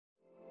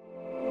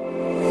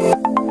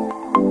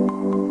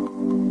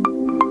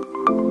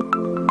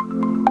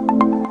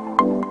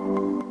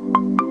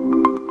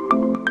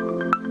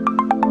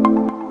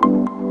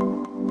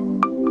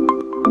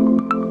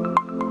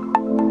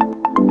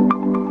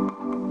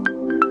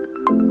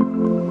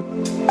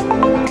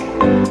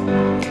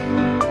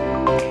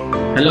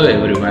Hello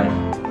everyone.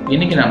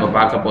 இன்னைக்கு நம்ம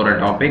பார்க்க போற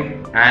டாபிக்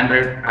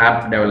Android app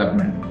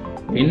development.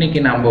 இன்னைக்கு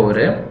நம்ம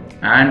ஒரு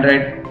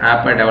Android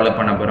app டெவலப்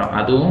பண்ண போறோம்.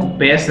 அதுவும்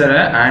பேசுற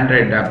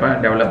Android app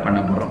டெவலப் பண்ண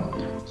போறோம்.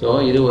 சோ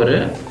இது ஒரு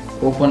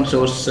ஓபன்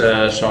சோர்ஸ்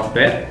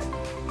சாஃப்ட்வேர்.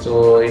 சோ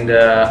இந்த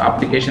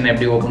அப்ளிகேஷன்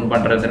எப்படி ஓபன்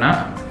பண்றதுனா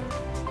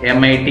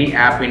MIT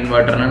App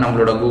Inventor னு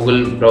நம்மளோட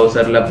Google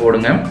browserல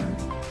போடுங்க.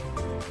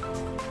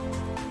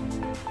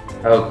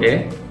 ஓகே.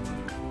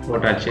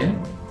 போட்டாச்சு.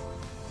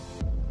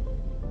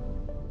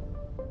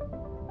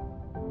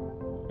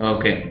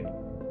 Okay,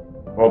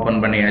 open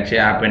பண்ணியாச்சு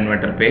App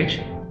Inventor page.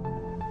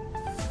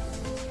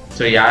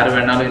 So யார்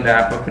வேணாலும் இந்த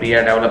ஆப்பை ஃப்ரீயா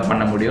டெவலப்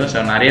பண்ண முடியும்.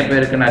 ஸோ நிறைய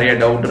பேருக்கு நிறைய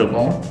டவுட்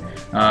இருக்கும்,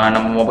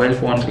 நம்ம மொபைல்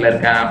ஃபோன்ஸில்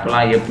இருக்க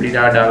ஆப்லாம்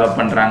எப்படிடா டெவலப்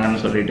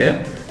பண்ணுறாங்கன்னு சொல்லிட்டு.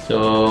 ஸோ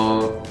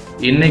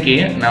இன்னைக்கு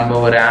நம்ம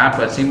ஒரு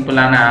ஆப்பை,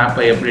 சிம்பிளான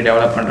ஆப்பை எப்படி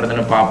டெவலப்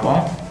பண்ணுறதுன்னு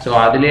பார்ப்போம். ஸோ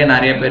அதுலேயே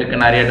நிறைய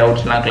பேருக்கு நிறைய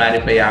டவுட்ஸ்லாம்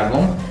கிளாரிஃபை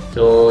ஆகும்.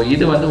 ஸோ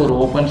இது வந்து ஒரு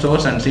ஓப்பன்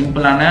சோர்ஸ் அண்ட்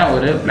சிம்பிளான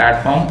ஒரு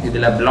பிளாட்ஃபார்ம்.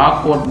 இதில்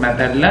பிளாக் கோட்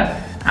மெத்தடில்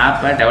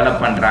ஆப்பை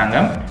டெவலப் பண்ணுறாங்க.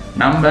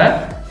 நம்ம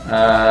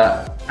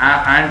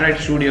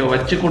ஆண்ட்ராய்ட் ஸ்டூடியோ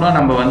வச்சு கூட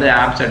நம்ம வந்து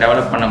ஆப்ஸை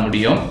டெவலப் பண்ண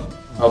முடியும்.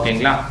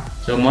 ஓகேங்களா?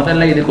 ஸோ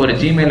முதல்ல இதுக்கு ஒரு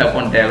ஜிமெயில்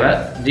அக்கௌண்ட் தேவை.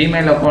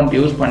 ஜிமெயில் அக்கௌண்ட்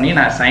யூஸ் பண்ணி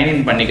நான்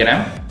சைன்இன்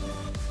பண்ணிக்கிறேன்.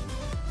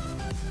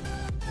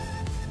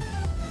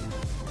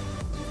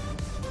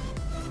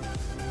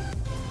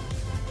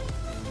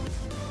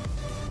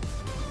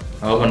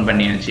 ஓபன்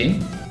பண்ணியாச்சு.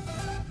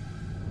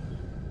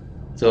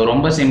 ஸோ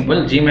ரொம்ப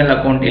சிம்பிள். ஜிமெயில்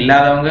அக்கௌண்ட்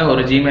இல்லாதவங்க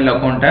ஒரு ஜிமெயில்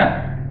அக்கௌண்ட்டை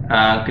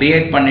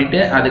கிரியேட்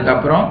பண்ணிட்டு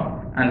அதுக்கப்புறம்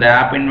அந்த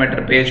ஆப்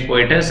இன்வெர்டர் பேஜ்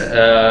போயிட்டு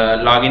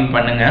லாகின்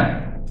பண்ணுங்க.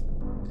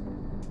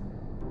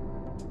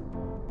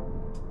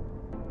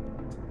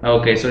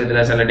 ஓகே, ஸோ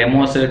இதில் சில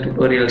டெமோஸ்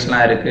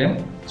டியூட்டோரியல்ஸ்லாம் இருக்கு.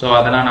 ஸோ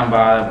அதெல்லாம்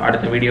நம்ம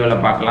அடுத்த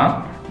வீடியோவில் பார்க்கலாம்.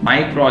 மை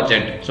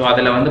ப்ராஜெக்ட், ஸோ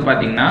அதில் வந்து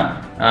பார்த்தீங்கன்னா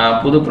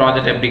புது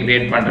ப்ராஜெக்ட் எப்படி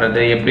கிரியேட்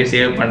பண்ணுறது, எப்படி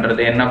சேவ்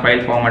பண்ணுறது, என்ன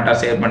ஃபைல்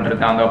ஃபார்மேட்டாக சேவ்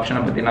பண்ணுறது, அந்த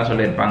ஆப்ஷனை பற்றிலாம்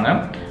சொல்லியிருப்பாங்க.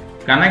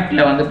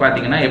 கனெக்டில் வந்து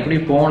பார்த்தீங்கன்னா எப்படி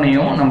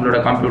ஃபோனையும் நம்மளோட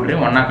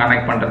கம்ப்யூட்டரையும் ஒன்றா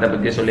கனெக்ட் பண்ணுறதை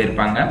பற்றி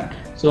சொல்லியிருப்பாங்க.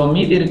 ஸோ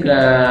மீதி இருக்க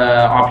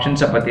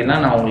ஆப்ஷன்ஸை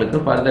பற்றிலாம் நான் உங்களுக்கு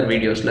ஃபர்தர்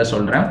வீடியோஸில்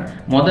சொல்கிறேன்.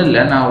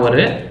 முதல்ல நான்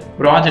ஒரு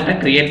ப்ராஜெக்டை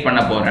க்ரியேட் பண்ண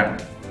போகிறேன்.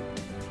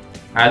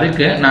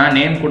 அதுக்கு நான்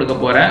நேம் கொடுக்க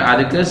போகிறேன்.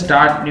 அதுக்கு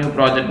ஸ்டார்ட் நியூ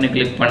ப்ராஜெக்ட்னு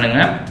கிளிக்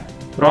பண்ணுங்கள்.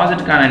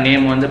 ப்ராஜெக்டுக்கான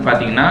நேம் வந்து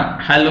பார்த்தீங்கன்னா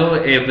ஹலோ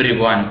எவ்ரி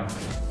ஒன்.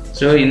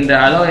 ஸோ இந்த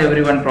ஹலோ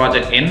எவ்ரி ஒன்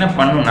ப்ராஜெக்ட் என்ன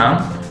பண்ணுன்னா,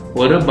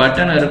 ஒரு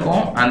பட்டன்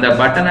இருக்கும். அந்த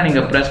பட்டனை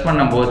நீங்கள் ப்ரெஸ்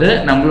பண்ணும்போது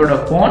நம்மளோட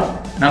ஃபோன்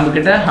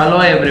நம்மக்கிட்ட ஹலோ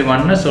எவ்ரி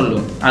ஒன்னு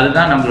சொல்லும்.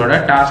 அதுதான் நம்மளோட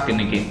டாஸ்க்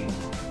இன்னைக்கு.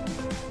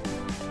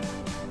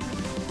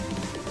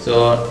 ஸோ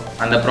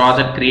அந்த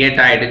ப்ராஜெக்ட் கிரியேட்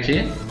ஆகிடுச்சு.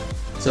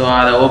 ஸோ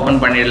அதை ஓப்பன்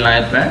பண்ணிடலாம்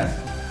இப்போ.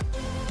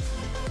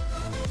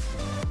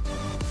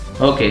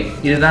 ஓகே,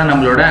 இதுதான்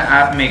நம்மளோட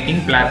ஆப்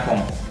மேக்கிங்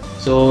பிளாட்ஃபார்ம்.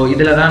 ஸோ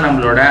இதில் தான்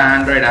நம்மளோட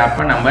ஆண்ட்ராய்டு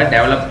ஆப்பை நம்ம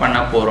டெவலப் பண்ண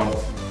போகிறோம்.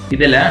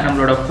 இதில்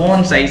நம்மளோட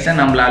ஃபோன் சைஸை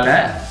நம்மளால்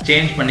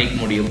சேஞ்ச் பண்ணிக்க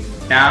முடியும்.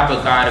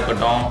 டேபுக்காக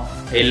இருக்கட்டும்,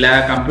 இல்லை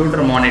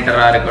கம்ப்யூட்டர்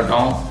மானிட்டராக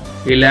இருக்கட்டும்,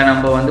 இல்லை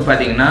நம்ம வந்து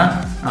பார்த்திங்கன்னா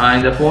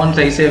இந்த ஃபோன்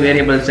சைஸு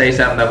வேரியபிள்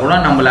சைஸாக இருந்தால் கூட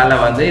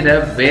நம்மளால் வந்து இதை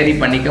வேரி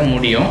பண்ணிக்க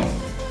முடியும்.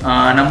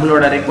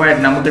 நம்மளோட ரிக்வயர்ட்,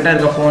 நம்மக்கிட்ட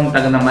இருக்க ஃபோன்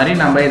தகுந்த மாதிரி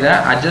நம்ம இதை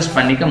அட்ஜஸ்ட்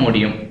பண்ணிக்க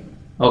முடியும்.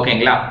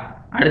 ஓகேங்களா?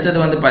 அடுத்தது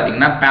வந்து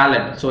பார்த்தீங்கன்னா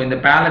பேலட். ஸோ இந்த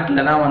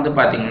பேலட்டில் தான் வந்து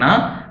பார்த்தீங்கன்னா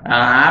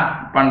ஆப்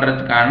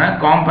பண்ணுறதுக்கான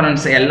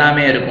காம்பனன்ட்ஸ்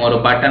எல்லாமே இருக்கும். ஒரு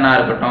பட்டனாக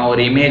இருக்கட்டும்,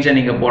 ஒரு இமேஜை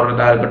நீங்கள்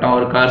போடுறதா இருக்கட்டும்,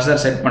 ஒரு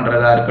கர்சர் செட்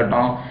பண்ணுறதா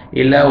இருக்கட்டும்,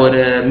 இல்லை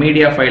ஒரு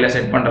மீடியா ஃபைலை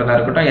செட் பண்ணுறதா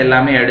இருக்கட்டும்,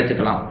 எல்லாமே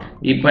எடுத்துக்கலாம்.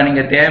 இப்போ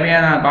நீங்கள்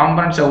தேவையான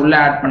காம்பனன்ட்ஸை உள்ளே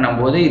ஆட்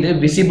பண்ணும்போது இது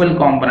விசிபிள்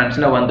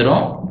காம்பனன்ட்ஸில்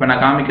வந்துடும். இப்போ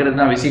நான்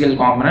காமிக்கிறது தான் விசிபிள்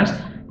காம்பனன்ட்ஸ்.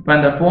 இப்போ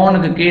அந்த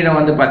ஃபோனுக்கு கீழே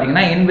வந்து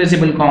பார்த்தீங்கன்னா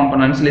இன்விசிபிள்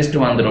காம்பனன்ட்ஸ் லிஸ்ட்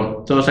வந்துடும்.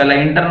 ஸோ சில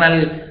இன்டர்னல்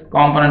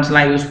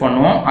காம்பனன்ட்ஸ்லாம் யூஸ்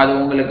பண்ணுவோம். அது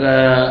உங்களுக்கு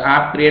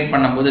ஆப் கிரியேட்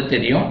பண்ணும்போது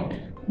தெரியும்.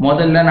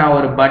 முதல்ல நான்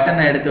ஒரு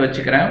பட்டனை எடுத்து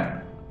வச்சுக்கிறேன்.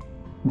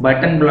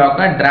 பட்டன்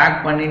பிளாக்கை ட்ராக்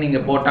பண்ணி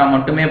நீங்கள் போட்டால்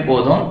மட்டுமே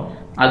போதும்.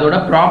 அதோட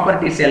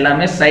ப்ராப்பர்ட்டிஸ்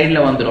எல்லாமே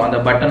சைடில் வந்துடும். அந்த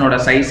பட்டனோட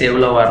சைஸ்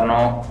எவ்வளோ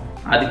வரணும்,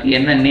 அதுக்கு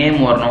என்ன நேம்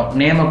வரணும்,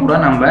 நேமை கூட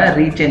நம்ம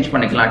ரீசேஞ்ச்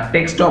பண்ணிக்கலாம்.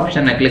 டெக்ஸ்ட்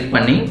ஆப்ஷனை கிளிக்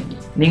பண்ணி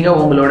நீங்கள்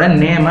உங்களோட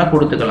நேமை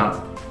கொடுத்துக்கலாம்.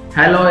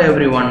 ஹலோ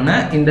எவ்ரி ஒன்னு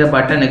இந்த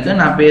பட்டனுக்கு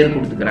நான் பேர்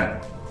கொடுத்துக்கிறேன்.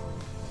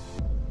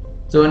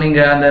 ஸோ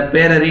நீங்கள் அந்த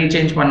பேரை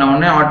ரீசேஞ்ச் பண்ண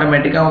உடனே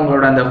ஆட்டோமேட்டிக்காக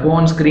உங்களோட அந்த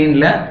ஃபோன்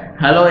ஸ்க்ரீனில்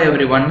ஹலோ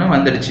எவ்ரி ஒன்னு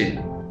வந்துடுச்சு.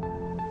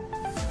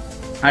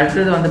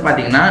 அடுத்தது வந்து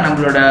பார்த்தீங்கன்னா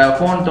நம்மளோட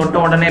ஃபோன் தொட்ட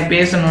உடனே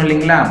பேசணும்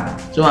இல்லைங்களா?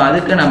 ஸோ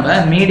அதுக்கு நம்ம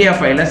மீடியா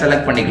ஃபைலை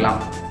செலக்ட் பண்ணிக்கலாம்.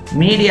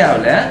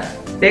 மீடியாவில்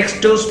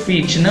டெக்ஸ்ட் டு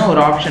ஸ்பீச்னு ஒரு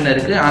ஆப்ஷன்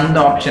இருக்குது. அந்த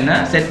ஆப்ஷனை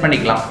செட்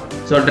பண்ணிக்கலாம்.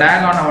 ஸோ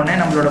ட்ராக் ஆன உடனே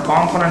நம்மளோட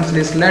காம்பனன்ட்ஸ்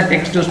லிஸ்ட்டில்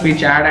டெக்ஸ்ட் டு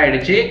ஸ்பீச் ஆட்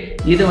ஆகிடுச்சு.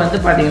 இது வந்து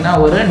பார்த்தீங்கன்னா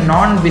ஒரு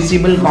நான்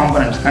விசிபிள்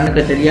காம்பனன்ட்ஸ்,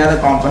 கண்ணுக்கு தெரியாத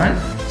காம்பனன்ட்.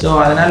 ஸோ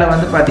அதனால்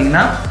வந்து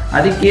பார்த்தீங்கன்னா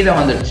அது கீழே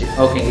வந்துடுச்சு.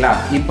 ஓகேங்களா?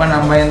 இப்போ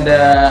நம்ம இந்த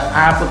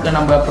ஆப்புக்கு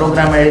நம்ம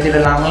ப்ரோக்ராம்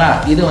எழுதிடலாங்களா?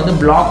 இது வந்து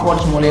பிளாக்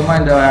கோட்ஸ் மூலயமா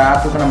இந்த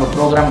ஆப்புக்கு நம்ம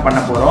ப்ரோக்ராம்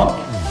பண்ண போகிறோம்.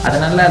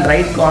 அதனால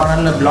ரைட்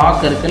கார்னரில்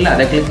பிளாக் இருக்குல்ல,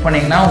 அதை கிளிக்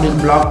பண்ணிங்கன்னா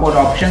உங்களுக்கு பிளாக்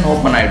கோட் ஆப்ஷன்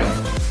ஓப்பன் ஆகிடும்.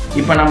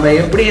 இப்போ நம்ம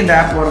எப்படி இந்த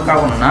ஆப் ஒர்க்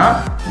ஆகணும்னா,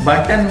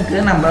 பட்டனுக்கு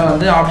நம்ம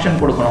வந்து ஆப்ஷன்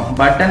கொடுக்கணும்.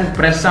 பட்டன்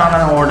ப்ரெஸ் ஆன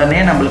உடனே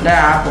நம்மளுக்கு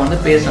ஆப் வந்து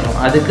பேசணும்.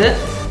 அதுக்கு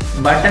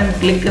பட்டன்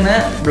கிளிக்னு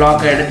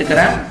பிளாக்கை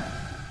எடுத்துக்கிறேன்.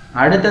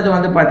 அடுத்தது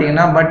வந்து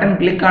பாத்தீங்கன்னா பட்டன்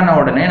கிளிக் ஆன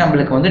உடனே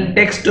நம்மளுக்கு வந்து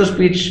டெக்ஸ்ட் டு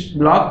ஸ்பீச்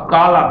பிளாக்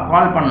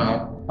கால்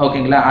பண்ணணும்.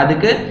 ஓகேங்களா?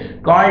 அதுக்கு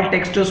கால்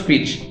டெக்ஸ்ட் டு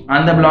ஸ்பீச்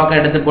அந்த பிளாக்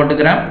எடுத்து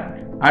போட்டுக்கிறேன்.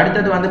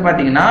 அடுத்தது வந்து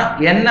பாத்தீங்கன்னா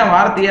என்ன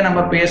வார்த்தையை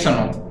நம்ம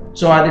பேசணும்,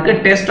 ஸோ அதுக்கு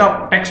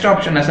டெக்ஸ்ட்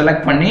ஆப்ஷனை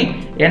செலக்ட் பண்ணி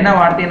என்ன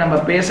வார்த்தையை நம்ம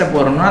பேச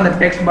போறோம்னா அந்த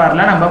டெக்ஸ்ட்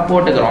பார்ல நம்ம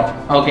போட்டுக்கிறோம்.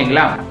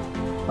 ஓகேங்களா?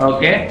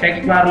 ஓகே,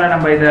 டெக்ஸ்ட் பார்ல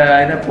நம்ம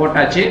இதை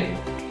போட்டாச்சு.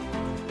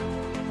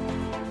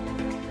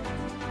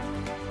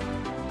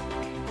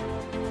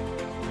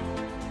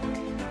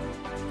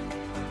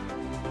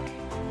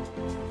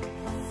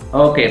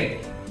 ஓகே,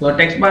 ஸோ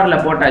டெக்ஸ்ட் பார்ல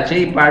போட்டாச்சு.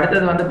 இப்போ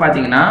அடுத்தது வந்து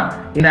பார்த்தீங்கன்னா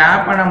இந்த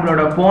ஆப்பை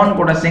நம்மளோட ஃபோன்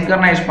கூட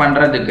சிங்க்ரனைஸ்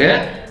பண்ணுறதுக்கு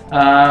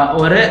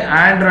ஒரு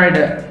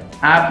ஆண்ட்ராய்டு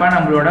ஆப்பை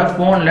நம்மளோட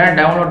ஃபோனில்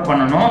டவுன்லோட்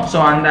பண்ணணும். ஸோ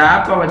அந்த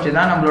ஆப்பை வச்சு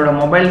தான் நம்மளோட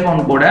மொபைல்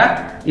ஃபோன் கூட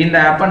இந்த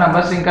ஆப்பை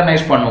நம்ம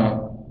சிங்க்ரனைஸ் பண்ணுவோம்.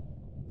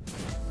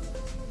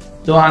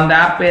 ஸோ அந்த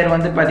ஆப் பேர்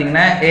வந்து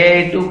பார்த்தீங்கன்னா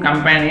AI2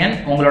 கம்பேனியன்.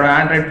 உங்களோட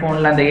ஆண்ட்ராய்ட்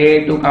ஃபோனில் அந்த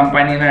AI2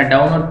 கம்பேனியனை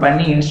டவுன்லோட்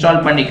பண்ணி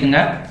இன்ஸ்டால்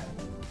பண்ணிக்கோங்க.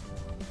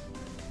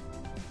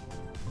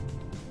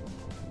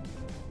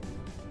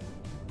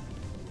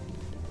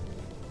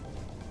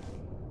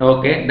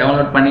 ஓகே,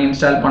 டவுன்லோட் பண்ணி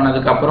இன்ஸ்டால்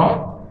பண்ணதுக்கப்புறம்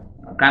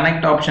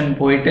கனெக்ட் ஆப்ஷன்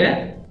போயிட்டு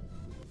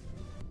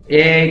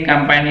AI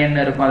கம்பேனியன்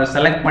இருக்கும், அதை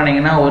செலக்ட்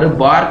பண்ணிங்கன்னா ஒரு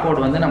பார்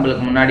கோட் வந்து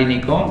நம்மளுக்கு முன்னாடி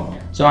நிற்கும்.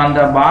 ஸோ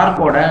அந்த பார்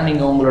கோடை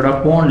நீங்கள் உங்களோட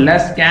ஃபோனில்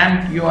ஸ்கேன்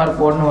QR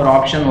கோட்னு ஒரு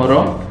ஆப்ஷன்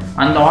வரும்.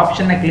 அந்த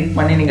ஆப்ஷனை கிளிக்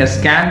பண்ணி நீங்கள்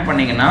ஸ்கேன்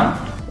பண்ணிங்கன்னா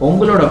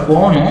உங்களோட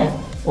ஃபோனும்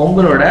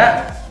உங்களோட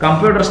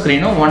கம்ப்யூட்டர்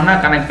ஸ்க்ரீனும் ஒன்றா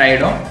கனெக்ட்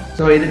ஆகிடும்.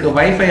 ஸோ இதுக்கு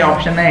வைஃபை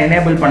ஆப்ஷனை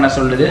எனேபிள் பண்ண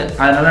சொல்லுது,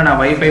 அதனால்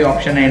நான் வைஃபை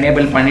ஆப்ஷனை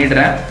எனேபிள்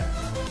பண்ணிடுறேன்.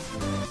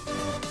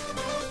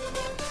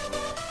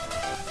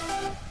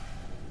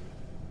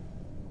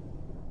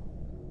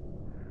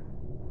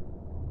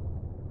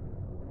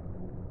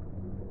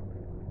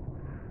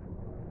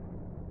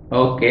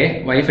 ஓகே,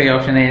 வைஃபை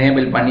ஆப்ஷனை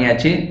எனேபிள்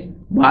பண்ணியாச்சு.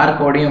 பார்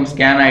கோடையும்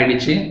ஸ்கேன்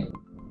ஆகிடுச்சு.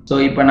 ஸோ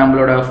இப்போ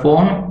நம்மளோட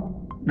ஃபோன்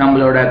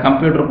நம்மளோட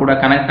கம்ப்யூட்டர் கூட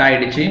கனெக்ட்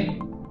ஆகிடுச்சு.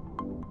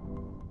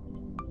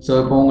 ஸோ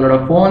இப்போ உங்களோட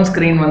ஃபோன்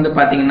ஸ்க்ரீன் வந்து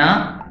பார்த்தீங்கன்னா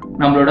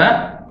நம்மளோட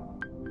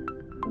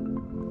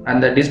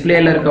அந்த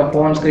டிஸ்பிளேல இருக்க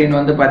ஃபோன் ஸ்க்ரீன்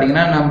வந்து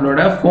பார்த்தீங்கன்னா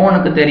நம்மளோட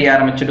ஃபோனுக்கு தெரிய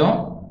ஆரம்பிச்சிடும்,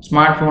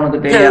 ஸ்மார்ட்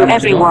ஃபோனுக்கு தெரிய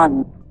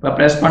ஆரம்பிச்சிடும். இப்போ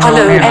ப்ரெஸ் பண்ண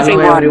உடனே ஹலோ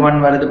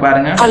எவ்ரிவன் வருது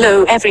பாருங்க. Hello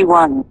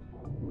everyone.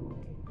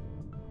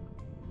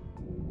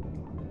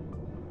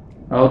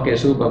 Okay,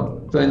 super.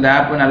 So இந்த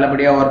ஆப்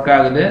நல்லபடியாக ஒர்க்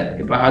ஆகுது.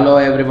 இப்போ ஹலோ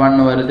எவ்ரிவன்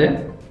வருது.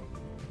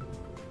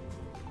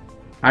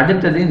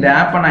 அடுத்தது இந்த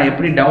ஆப்பை நான்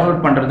எப்படி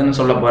டவுன்லோட் பண்ணுறதுன்னு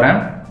சொல்ல போகிறேன்.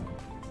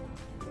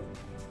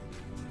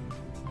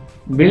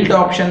 பில்ட்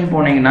ஆப்ஷன்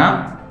போனீங்கன்னா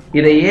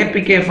இதை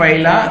APK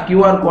ஃபைலாக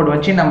QR கோட்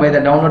வச்சு நம்ம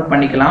இதை டவுன்லோட்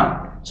பண்ணிக்கலாம்.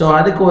 ஸோ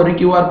அதுக்கு ஒரு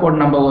QR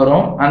கோட் நம்ம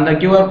வரும். அந்த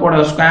QR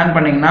கோடை ஸ்கேன்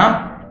பண்ணிங்கன்னா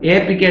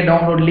APK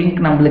டவுன்லோட்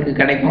லிங்க் நம்மளுக்கு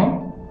கிடைக்கும்.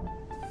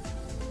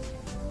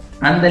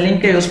 அந்த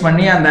லிங்கை யூஸ்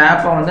பண்ணி அந்த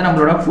ஆப்பை வந்து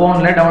நம்மளோட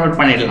ஃபோனில் டவுன்லோட்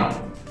பண்ணிடலாம்.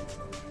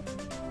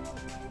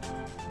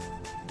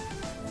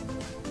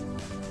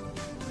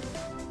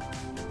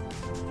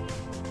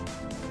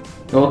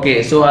 ஓகே,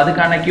 ஸோ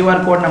அதுக்கான QR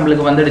கோட்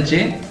நம்மளுக்கு வந்துடுச்சு.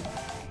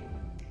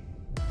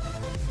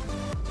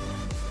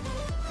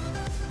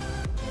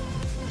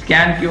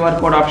 ஸ்கேன் QR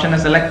கோட் ஆப்ஷனை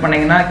செலக்ட்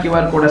பண்ணீங்கன்னா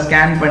QR கோடை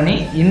ஸ்கேன் பண்ணி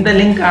இந்த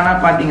லிங்க்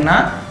ஆனால் பார்த்தீங்கன்னா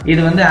இது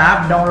வந்து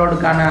ஆப்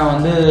டவுன்லோடுக்கான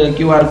வந்து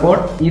QR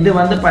கோட். இது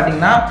வந்து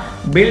பார்த்தீங்கன்னா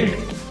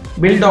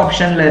பில்ட்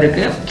ஆப்ஷனில்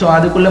இருக்குது. ஸோ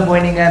அதுக்குள்ளே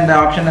போய் நீங்கள் இந்த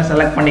ஆப்ஷனை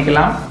செலக்ட்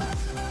பண்ணிக்கலாம்.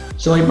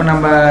 ஸோ இப்போ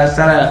நம்ம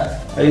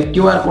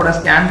QR கோடை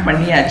ஸ்கேன்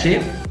பண்ணியாச்சு.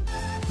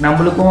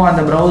 நம்மளுக்கும்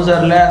அந்த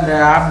ப்ரௌசரில் அந்த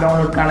ஆப்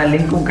டவுன்லோட்கான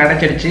லிங்க்கும்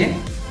கிடச்சிடுச்சு.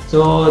 So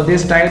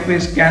this type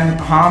is can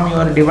harm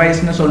your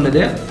டிவைஸ்னு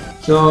சொல்லுது.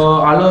 ஸோ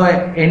அலோ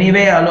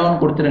எனிவே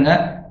அலோன்னு கொடுத்துருங்க.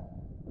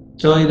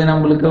 ஸோ இது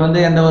நம்மளுக்கு வந்து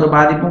எந்த ஒரு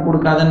பாதிப்பும்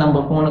கொடுக்காதுன்னு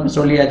நம்ம ஃபோனுக்கு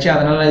சொல்லியாச்சு.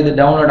 அதனால் இது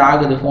டவுன்லோட்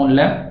ஆகுது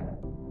ஃபோனில்.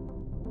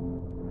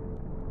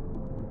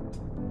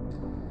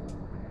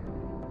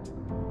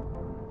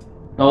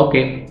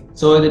 ஓகே,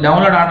 ஸோ இது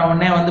டவுன்லோட் ஆன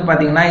உடனே வந்து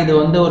பார்த்தீங்கன்னா இது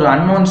வந்து ஒரு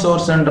அன்னோன்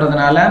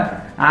சோர்ஸ்ன்றதுனால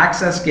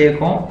ஆக்சஸ்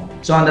கேட்கும்.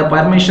 ஸோ அந்த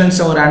பர்மிஷன்ஸ்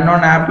ஒரு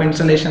அன்னோன் ஆப்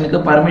இன்ஸ்டாலேஷனுக்கு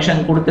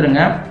பர்மிஷன்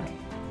கொடுத்துருங்க.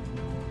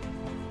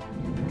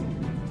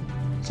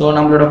 ஸோ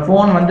நம்மளோட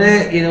ஃபோன் வந்து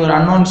இது ஒரு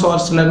அன்னோன்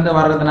சோர்ஸ்லேருந்து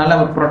வர்றதுனால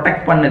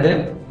ப்ரொடெக்ட் பண்ணுது.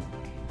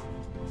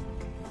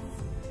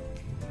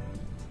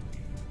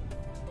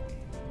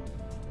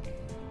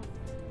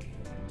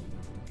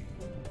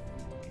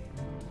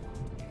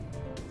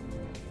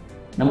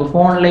 நம்ம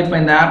ஃபோனில் இப்போ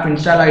இந்த ஆப்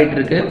இன்ஸ்டால் ஆகிட்டு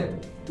இருக்கு.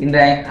 இந்த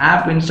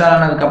ஆப் இன்ஸ்டால்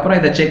ஆனதுக்கப்புறம்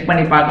இதை செக்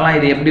பண்ணி பார்க்கலாம்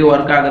இது எப்படி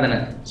ஒர்க் ஆகுதுன்னு.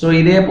 ஸோ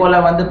இதே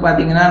போல் வந்து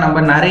பார்த்தீங்கன்னா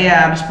நம்ம நிறைய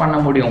ஆப்ஸ் பண்ண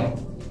முடியும்.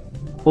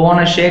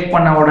 ஃபோனை ஷேக்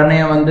பண்ண உடனே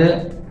வந்து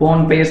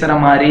ஃபோன் பேசுகிற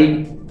மாதிரி,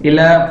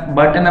 இல்லை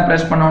பட்டனை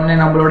ப்ரெஸ் பண்ண உடனே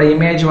நம்மளோட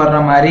இமேஜ்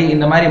வர்ற மாதிரி,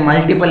 இந்த மாதிரி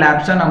மல்டிபிள்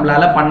ஆப்ஸை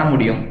நம்மளால பண்ண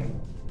முடியும்.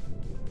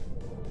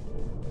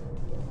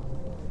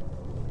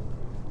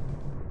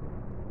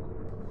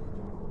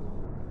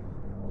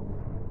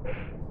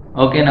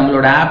 ஓகே,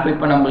 நம்மளோட ஆப்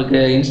இப்போ நம்மளுக்கு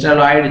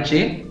இன்ஸ்டால்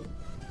ஆயிடுச்சு.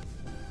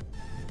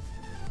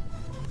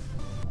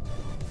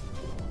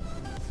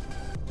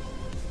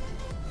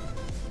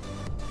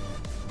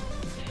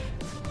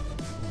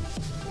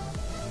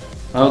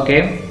 Okay,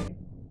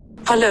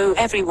 Hello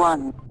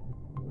everyone.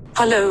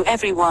 Hello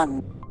everyone.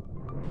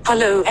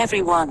 Hello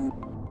everyone.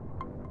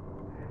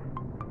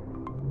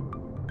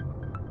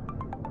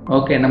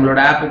 Okay, நம்மளோட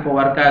ஆப் இப்போ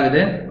ஒர்க்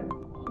ஆகுது.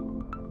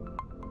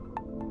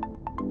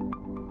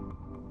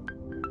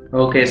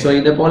 ஓகே, ஸோ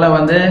இது போல்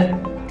வந்து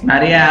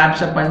நிறைய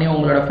ஆப்ஸை பண்ணி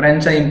உங்களோட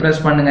ஃப்ரெண்ட்ஸை இம்ப்ரெஸ்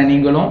பண்ணுங்கள்.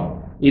 நீங்களும்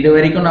இது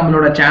வரைக்கும்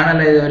நம்மளோட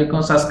சேனலை இது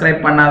வரைக்கும் சப்ஸ்கிரைப்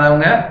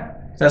பண்ணாதவங்க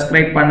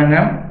சப்ஸ்கிரைப்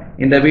பண்ணுங்கள்.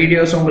 இந்த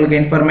வீடியோஸ் உங்களுக்கு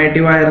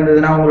இன்ஃபர்மேட்டிவாக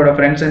இருந்ததுன்னா உங்களோட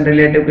ஃப்ரெண்ட்ஸ் அண்ட்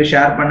ரிலேட்டிவ்க்கு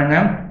ஷேர்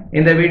பண்ணுங்கள்.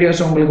 இந்த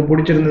வீடியோஸ் உங்களுக்கு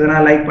பிடிச்சிருந்ததுன்னா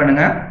லைக்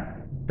பண்ணுங்கள்.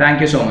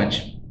 Thank you so much.